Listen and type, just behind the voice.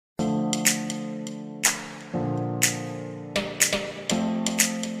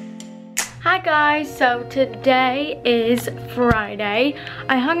guys, so today is Friday.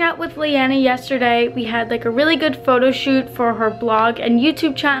 I hung out with Leanna yesterday. We had like a really good photo shoot for her blog and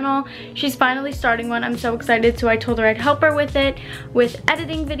YouTube channel. She's finally starting one. I'm so excited, so I told her I'd help her with it, with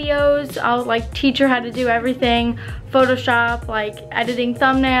editing videos. I'll like teach her how to do everything, Photoshop, like editing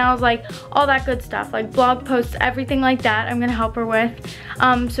thumbnails, like all that good stuff, like blog posts, everything like that I'm gonna help her with.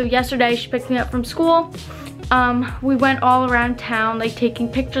 So yesterday she picked me up from school. We went all around town, like taking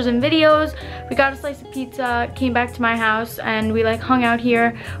pictures and videos. We got a slice of pizza, came back to my house, and we like hung out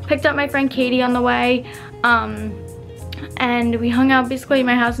here. Picked up my friend Katie on the way, and we hung out basically at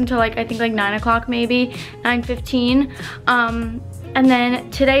my house until like I think like 9 o'clock, maybe 9:15. And then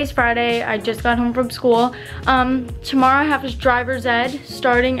today's Friday. I just got home from school. Tomorrow I have this driver's ed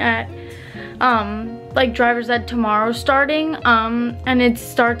starting at like driver's ed tomorrow starting, and it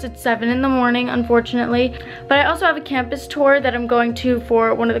starts at 7 in the morning, unfortunately. But I also have a campus tour that I'm going to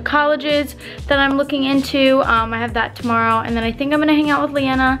for one of the colleges that I'm looking into. I have that tomorrow, and then I think I'm gonna hang out with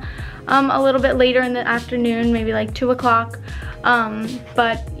Leanna a little bit later in the afternoon, maybe like 2 o'clock.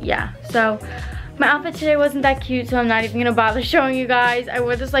 But yeah, so my outfit today wasn't that cute, so I'm not even gonna bother showing you guys. I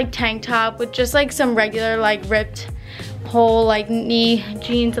wore this like tank top with just like some regular like ripped whole like knee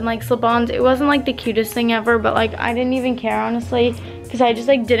jeans and like slip-ons. It wasn't like the cutest thing ever, but like I didn't even care, honestly, because I just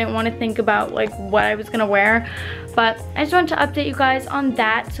like didn't want to think about like what I was gonna wear. But I just wanted to update you guys on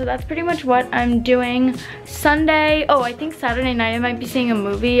that. So that's pretty much what I'm doing Sunday. Oh, I think Saturday night I might be seeing a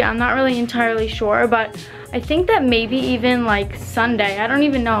movie. I'm not really entirely sure, but I think that maybe even like Sunday. I don't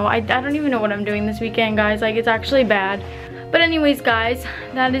even know. I don't even know what I'm doing this weekend, guys. Like, it's actually bad. But anyways, guys,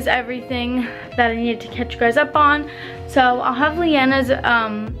 that is everything that I needed to catch you guys up on. So I'll have Leanna's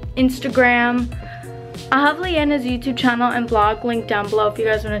Instagram. I'll have Leanna's YouTube channel and blog linked down below if you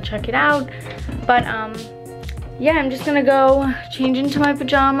guys want to check it out. But yeah, I'm just gonna go change into my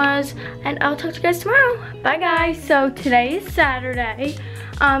pajamas, and I'll talk to you guys tomorrow. Bye, guys. So today is Saturday.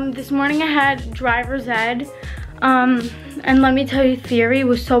 This morning I had driver's ed, and let me tell you, theory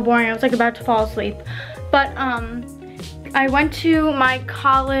was so boring. I was like about to fall asleep. But I went to my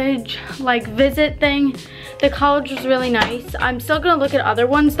college like visit thing. The college was really nice. I'm still gonna look at other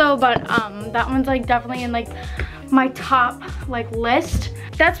ones though, but that one's like definitely in like my top like list.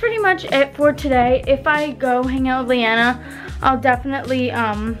 That's pretty much it for today. If I go hang out with Leanna, I'll definitely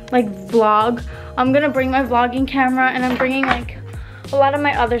like vlog. I'm gonna bring my vlogging camera, and I'm bringing like a lot of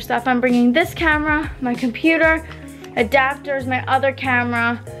my other stuff. I'm bringing this camera, my computer, adapters, my other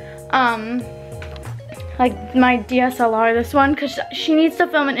camera, like my DSLR, this one, because she needs to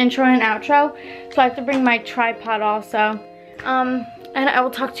film an intro and an outro, so I have to bring my tripod also. And I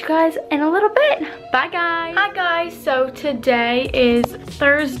will talk to you guys in a little bit. Bye, guys. Hi, guys. So today is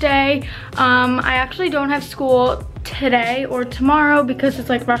Thursday. I actually don't have school today or tomorrow because it's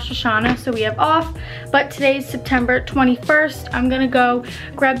like Rosh Hashanah, so we have off. But today's September 21st. I'm gonna go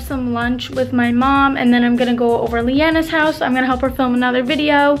grab some lunch with my mom, and then I'm gonna go over Leanna's house. I'm gonna help her film another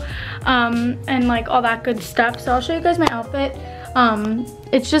video, and like all that good stuff. So I'll show you guys my outfit.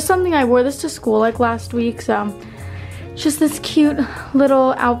 It's just something I wore this to school like last week, so it's just this cute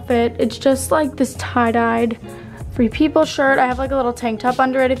little outfit. It's just like this tie-dyed Free People shirt. I have like a little tank top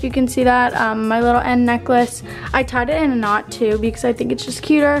under it, if you can see that. My little end necklace. I tied it in a knot too because I think it's just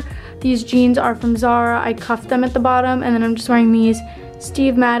cuter. These jeans are from Zara. I cuffed them at the bottom, and then I'm just wearing these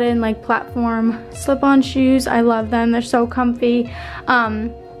Steve Madden like platform slip-on shoes. I love them. They're so comfy.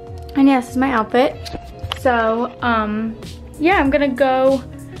 And yeah, this is my outfit. So yeah, I'm gonna go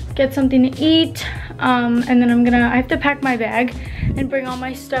get something to eat, and then I have to pack my bag and bring all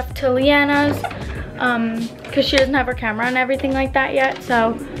my stuff to Leanna's, because she doesn't have her camera and everything like that yet.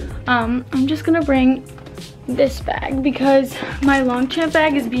 So I'm just gonna bring this bag because my Longchamp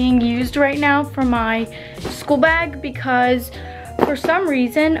bag is being used right now for my school bag, because for some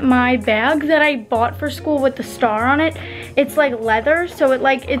reason my bag that I bought for school with the star on it, it's like leather, so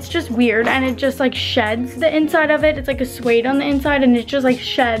it's just weird, and it just like sheds the inside of it. It's like a suede on the inside, and it just like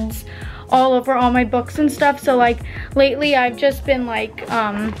sheds all over all my books and stuff. So like lately I've just been like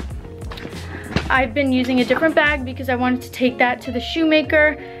I've been using a different bag because I wanted to take that to the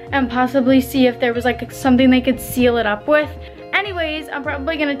shoemaker and possibly see if there was like something they could seal it up with. Anyways, I'm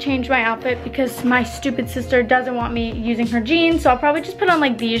probably gonna change my outfit because my stupid sister doesn't want me using her jeans, so I'll probably just put on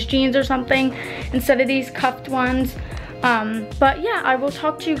like these jeans or something instead of these cuffed ones. But yeah, I will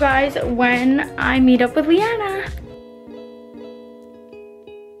talk to you guys when I meet up with Leanna.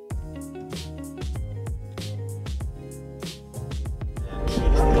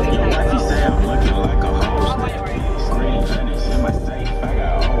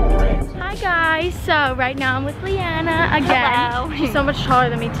 Hi guys, so right now I'm with Leanna again. Hello. She's so much taller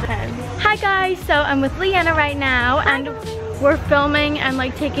than me today. Hi guys, so I'm with Leanna right now and we're filming and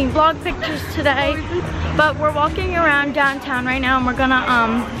like taking vlog pictures today. But we're walking around downtown right now and we're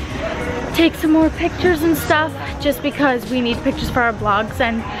gonna take some more pictures and stuff just because we need pictures for our vlogs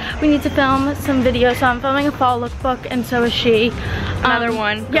and we need to film some videos. So I'm filming a fall lookbook and so is she. Another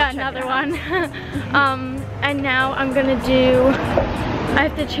one. Yeah, another one. And now I'm gonna I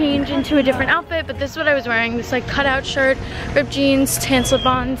have to change into a different outfit, but this is what I was wearing. This like cutout shirt, ripped jeans, tan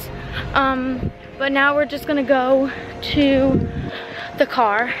slip-ons. But now we're just gonna go to the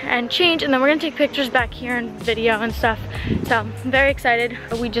car and change, and then we're gonna take pictures back here and video and stuff. So I'm very excited.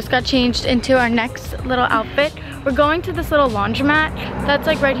 We just got changed into our next little outfit. We're going to this little laundromat that's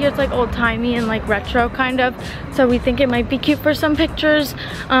like right here. It's like old-timey and like retro kind of. So we think it might be cute for some pictures.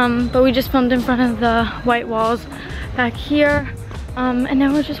 But we just filmed in front of the white walls back here. And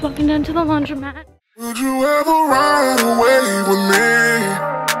now we're just walking down to the laundromat. Would you ever ride away with me?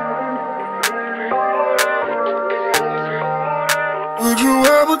 Would you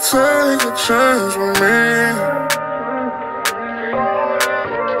ever take a chance with me?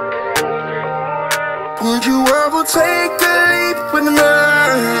 Would you ever take a leap with me?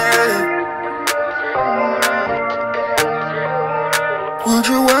 Would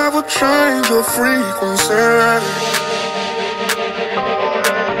you ever change your frequency?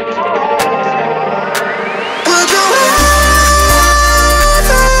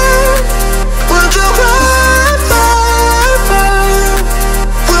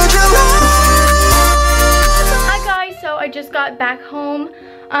 Just got back home.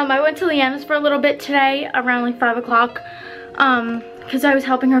 I went to Leanna's for a little bit today around like 5 o'clock because I was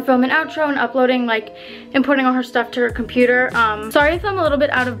helping her film an outro and uploading, like importing all her stuff to her computer. Sorry if I'm a little bit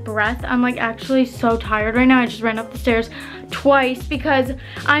out of breath. I'm like actually so tired right now. I just ran up the stairs twice because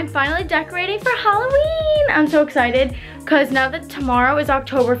I'm finally decorating for Halloween. I'm so excited because now that tomorrow is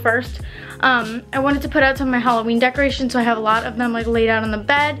October 1st, I wanted to put out some of my Halloween decorations, so I have a lot of them like laid out on the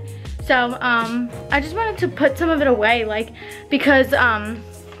bed. So, I just wanted to put some of it away, like, because, I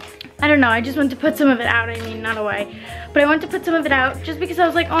don't know, I just wanted to put some of it out, I mean, not away. But I wanted to put some of it out just because I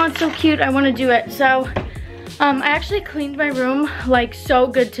was like, oh, it's so cute, I want to do it. So, I actually cleaned my room, like, so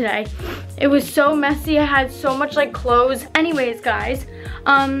good today. It was so messy, I had so much, like, clothes. Anyways, guys,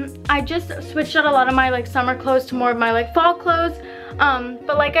 I just switched out a lot of my, like, summer clothes to more of my, like, fall clothes.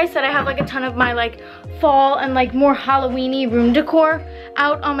 But like I said, I have like a ton of my like fall and like more Halloween-y room decor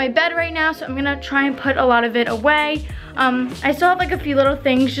out on my bed right now, so I'm gonna try and put a lot of it away. I still have like a few little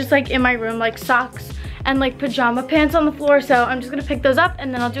things just like in my room, like socks and like pajama pants on the floor, so I'm just gonna pick those up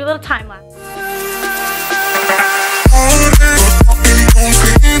and then I'll do a little time lapse.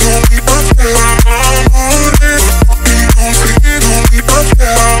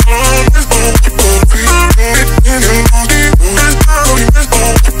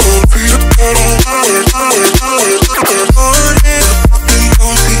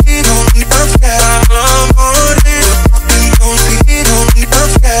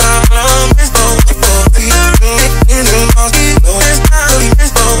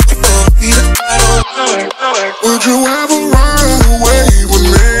 Would you ever run away with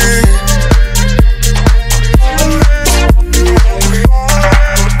me?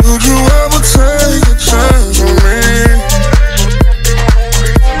 Would you ever take a chance on me?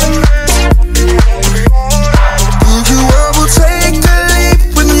 Would you ever take a leap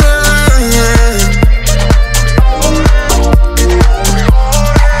with me?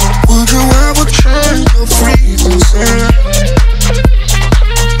 Would you ever change your frequency?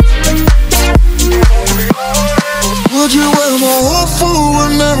 Would you ever hope for a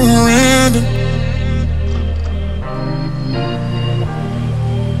never ending?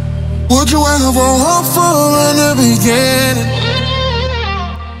 Would you ever hope for a new beginning?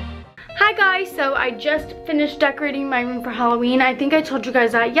 Hi guys, so I just finished decorating my room for Halloween. I think I told you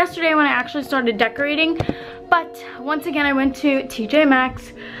guys that yesterday when I actually started decorating. But once again, I went to TJ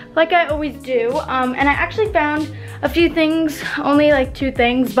Maxx like I always do. And I actually found a few things, only like 2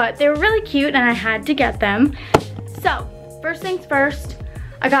 things, but they were really cute and I had to get them. So, first things first,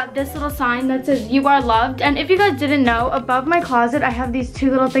 I got this little sign that says "You Are Loved." And if you guys didn't know, above my closet I have these 2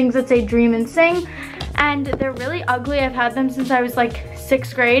 little things that say "Dream and Sing." And they're really ugly. I've had them since I was like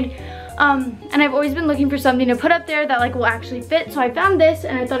 6th grade. And I've always been looking for something to put up there that like will actually fit. So I found this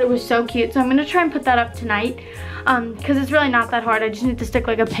and I thought it was so cute. So I'm gonna try and put that up tonight. Because it's really not that hard. I just need to stick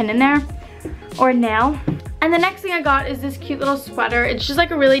like a pin in there or a nail. And the next thing I got is this cute little sweater. It's just like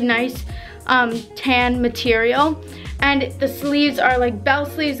a really nice tan material, and the sleeves are like bell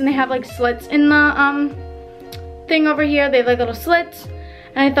sleeves and they have like slits in the thing over here. They have like little slits,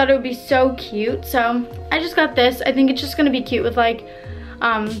 and I thought it would be so cute. So I just got this. I think it's just gonna be cute with like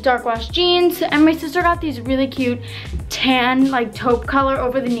dark wash jeans. And my sister got these really cute tan like taupe color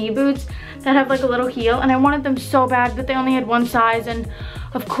over the knee boots that have like a little heel, and I wanted them so bad, but they only had one size, and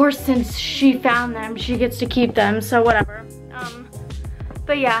of course since she found them, she gets to keep them, so whatever.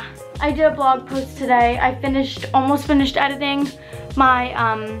 But yeah, I did a blog post today. I almost finished editing my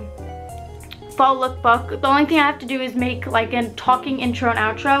fall lookbook. The only thing I have to do is make like a talking intro and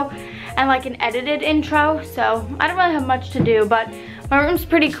outro and like an edited intro, so I don't really have much to do, but my room's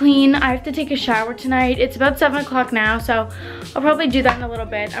pretty clean. I have to take a shower tonight. It's about 7 o'clock now, so I'll probably do that in a little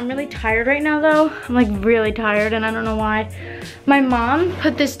bit. I'm really tired right now though. I'm like really tired, and I don't know why. My mom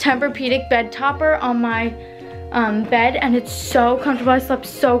put this Tempur-Pedic bed topper on my bed, and it's so comfortable. I slept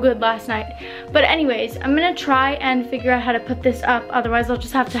so good last night. But anyways, I'm gonna try and figure out how to put this up. Otherwise, I'll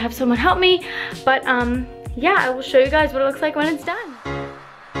just have to have someone help me. But yeah, I will show you guys what it looks like when it's done.